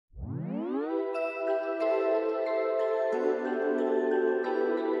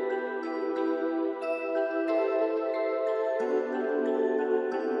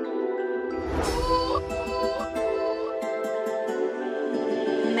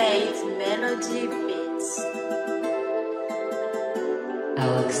Meydmelody beats.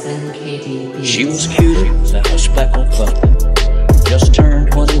 MKD. She was cute as a speckled puppy, just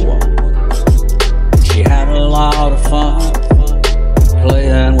turned 21. She had a lot of fun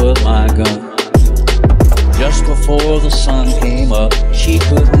playing with my gun. Just before the sun came up, she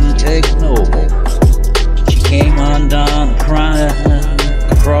couldn't take no more. She came undone, crying,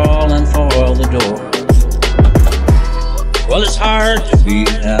 crawling for the door. Well, it's hard to be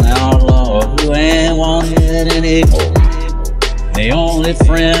an outlaw who ain't wanted anymore. The only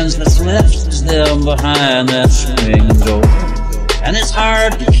friends that's left is them behind that swinging door. And it's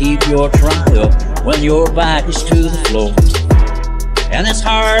hard to keep your triumph when your back is to the floor. And it's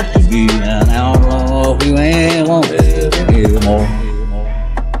hard to be an outlaw who ain't wanted anymore.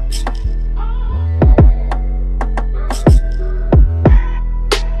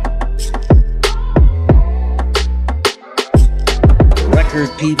 Record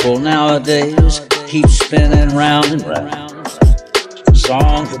people nowadays keep spinning round and round.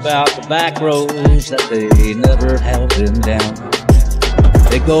 Songs about the back roads that they never have been down.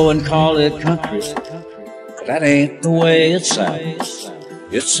 They go and call it country, but that ain't the way it sounds.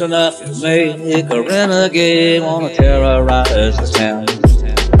 It's enough to make a renegade wanna terrorize the town.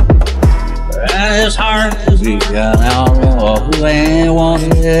 And it's hard to be an outlaw who ain't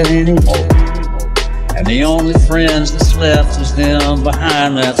wanted anymore. And the only friends that's left is them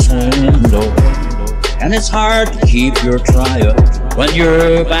behind that swinging door. And it's hard to keep your triumph when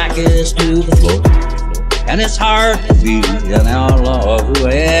your back is to the floor. And it's hard to be an outlaw who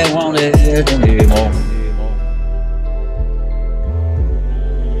ain't wanted anymore.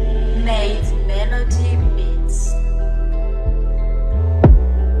 Meydmelody beats.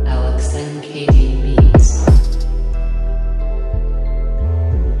 MKD beats.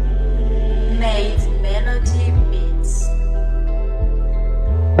 Meydmelody beats.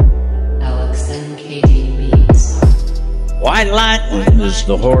 MKD beats. White lightning is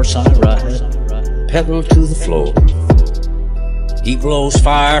the horse I ride, pedal to the floor. He blows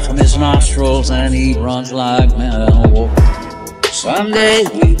fire from his nostrils and he runs like man of war. Someday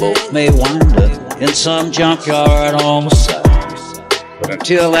we both may wind up in some junkyard on the side. But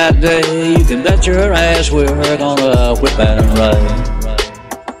until that day, you can bet your ass we're gonna whip and ride.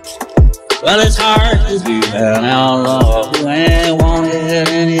 Well, it's hard to be an outlaw who ain't wanted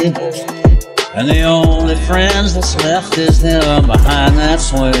anymore. And the only friends that's left is them behind that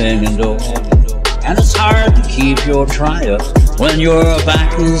swinging door. And it's hard to keep your triumph when your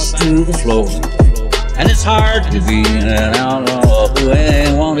back is to the floor. And it's hard to be an outlaw who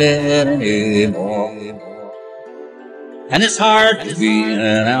ain't wanted anymore. And it's hard to be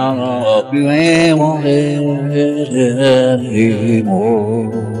an outlaw who ain't wanted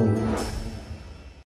anymore.